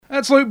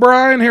It's Luke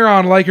Bryan here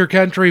on Laker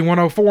Country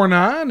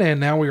 104.9, and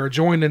now we are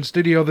joined in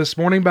studio this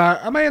morning by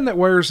a man that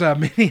wears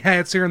many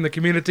hats here in the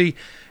community.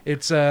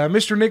 It's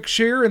Mr. Nick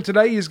Shear, and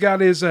today he's got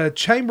his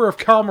Chamber of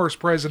Commerce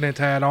president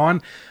hat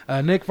on.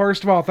 Nick,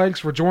 first of all, thanks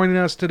for joining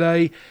us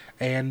today.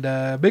 And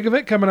big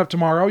event coming up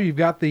tomorrow. You've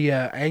got the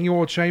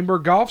annual Chamber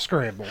Golf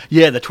Scramble.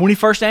 Yeah, the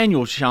 21st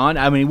annual, Sean.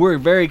 I mean, we're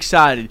very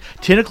excited.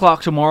 10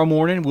 o'clock tomorrow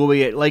morning, we'll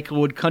be at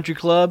Lakewood Country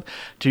Club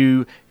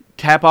to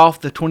tap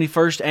off the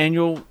 21st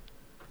annual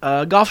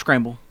golf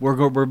scramble.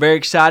 We're very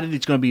excited.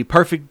 It's going to be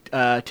perfect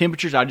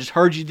temperatures. I just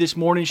heard you this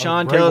morning,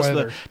 Sean. Tell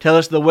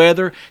us the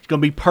weather. It's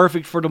going to be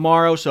perfect for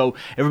tomorrow. So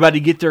everybody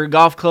get their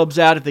golf clubs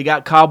out. If they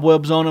got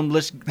cobwebs on them,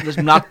 let's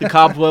knock the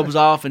cobwebs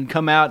off and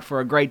come out for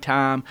a great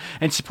time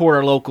and support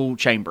our local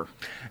chamber.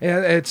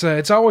 Yeah,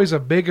 it's always a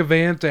big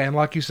event, and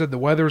like you said, the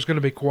weather is going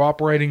to be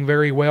cooperating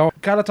very well.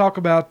 Kind of talk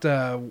about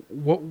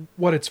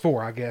what it's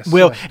for, I guess.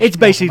 Well, it's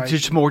basically to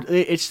support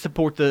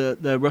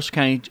the Russell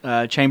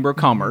County Chamber of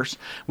Commerce.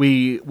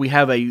 We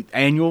have a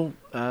annual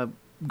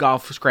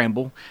golf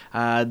scramble.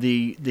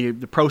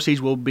 The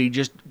proceeds will be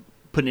just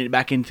putting it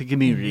back into the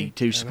community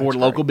to support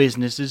local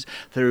businesses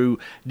through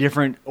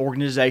different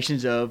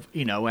organizations of,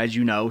 as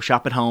you know,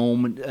 Shop at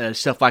Home,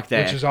 stuff like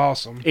that. Which is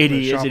awesome. It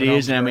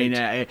is. And I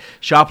mean,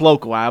 shop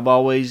local. I've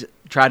always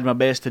tried my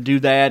best to do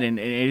that, and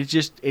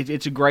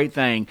it's a great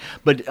thing.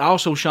 But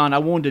also, Sean, I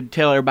wanted to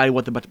tell everybody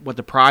what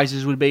the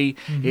prizes would be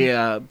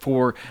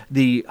for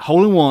the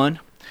hole-in-one.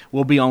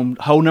 Will be on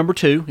hole number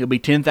 2. It'll be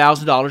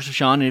 $10,000,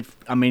 Sean.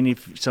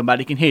 If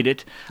somebody can hit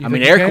it.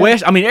 Eric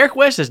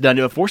West has done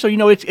it before, so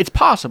it's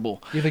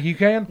possible. You think you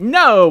can?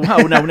 No.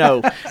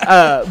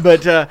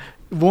 But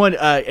one,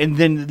 and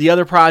then the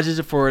other prizes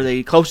for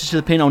the closest to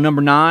the pin on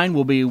number 9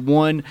 will be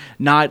one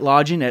night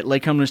lodging at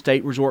Lake Cumberland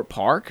State Resort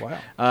Park.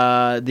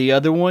 Wow. The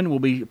other one will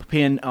be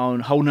pinned on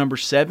hole number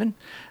 17.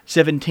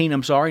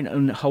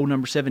 On hole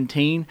number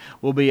 17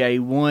 will be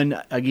one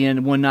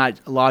night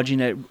lodging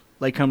at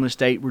Lake Cumberland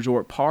State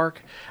Resort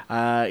Park.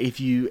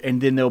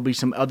 And then there'll be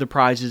some other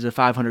prizes: a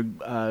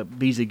 500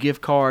 Visa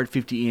gift card,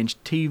 50-inch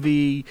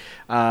TV,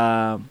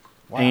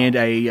 and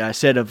a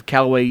set of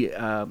Callaway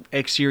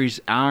X Series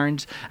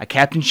irons, a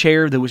captain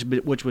chair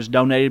which was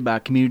donated by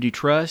Community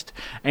Trust,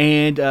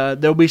 and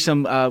there'll be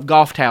some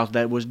golf towels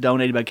that was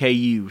donated by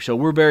KU. So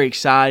we're very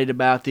excited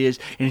about this.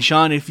 And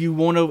Sean, if you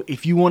want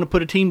to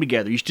put a team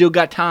together, you still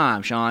got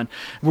time, Sean.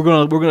 We're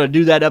gonna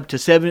do that up to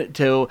 7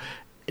 till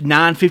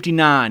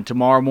 9:59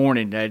 tomorrow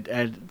morning at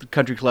the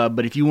country club.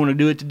 But if you want to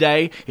do it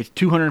today, it's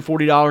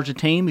 $240 a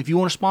team. If you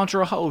want to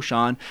sponsor a hole,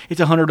 Sean, it's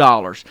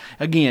 $100.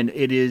 Again,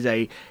 it is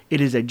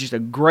just a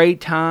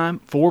great time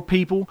for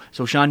people.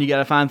 So Sean, you got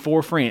to find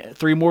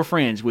 3 more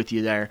friends with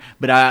you there.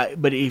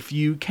 But if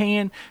you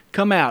can,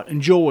 come out,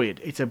 enjoy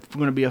it. It's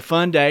going to be a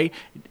fun day.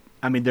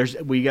 I mean,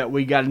 we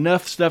got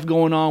enough stuff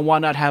going on. Why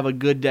not have a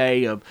good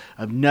day of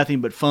nothing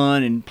but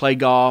fun and play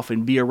golf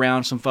and be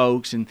around some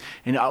folks?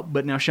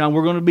 But now, Sean,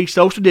 we're going to be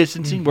social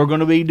distancing. Mm-hmm. We're going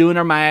to be doing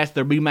our masks.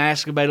 There'll be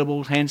masks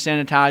available, hand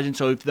sanitizing.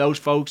 So if those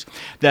folks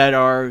that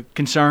are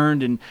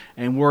concerned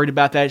and worried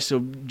about that,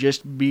 so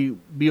just be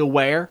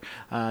aware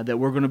that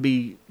we're going to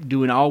be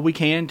doing all we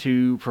can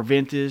to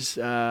prevent this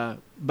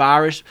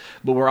virus,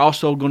 but we're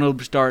also going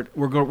to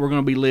we're going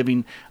to be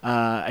living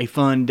a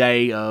fun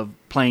day of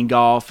playing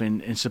golf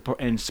and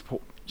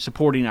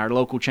supporting our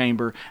local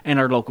chamber and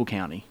our local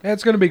county.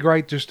 It's going to be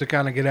great just to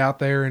kind of get out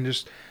there and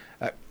just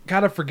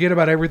kind of forget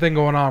about everything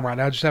going on right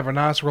now. Just have a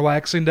nice,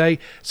 relaxing day.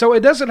 So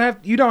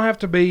you don't have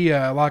to be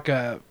like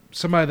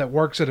somebody that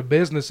works at a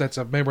business that's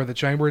a member of the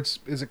chamber. Is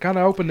it kind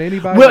of open to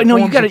anybody? Well, no,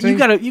 you got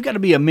to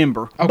be a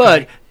member.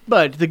 Okay.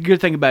 But the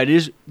good thing about it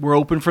is we're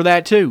open for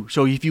that too.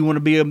 So if you want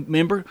to be a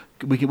member,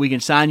 we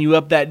can sign you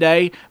up that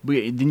day.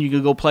 Then you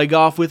can go play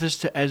golf with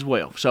us as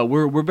well. So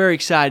we're very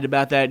excited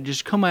about that.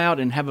 Just come out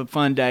and have a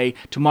fun day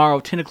tomorrow,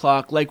 10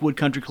 o'clock, Lakewood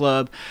Country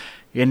Club.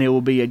 And it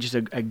will be just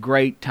a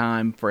great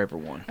time for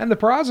everyone. And the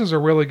prizes are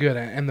really good.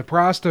 And the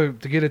prize to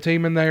get a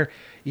team in there,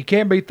 you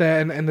can't beat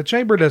that. And the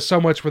chamber does so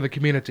much for the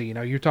community.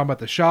 You're talking about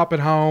the Shop at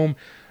Home.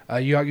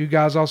 You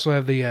guys also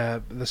have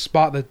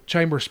the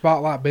Chamber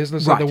Spotlight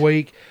Business of the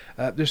Week.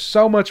 There's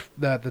so much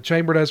that the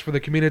chamber does for the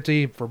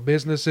community, for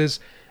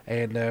businesses.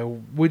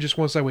 And we just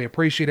want to say we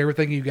appreciate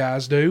everything you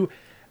guys do.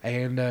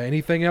 And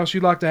anything else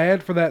you'd like to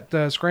add for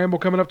that scramble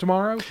coming up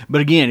tomorrow?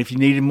 But again, if you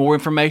needed more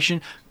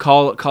information,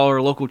 call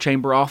our local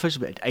chamber office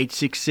at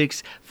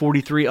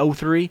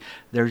 866-4303.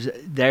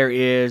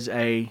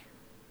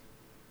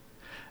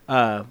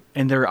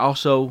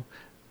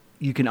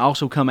 You can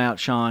also come out,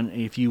 Sean,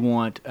 if you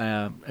want,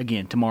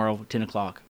 again, tomorrow, 10 o'clock.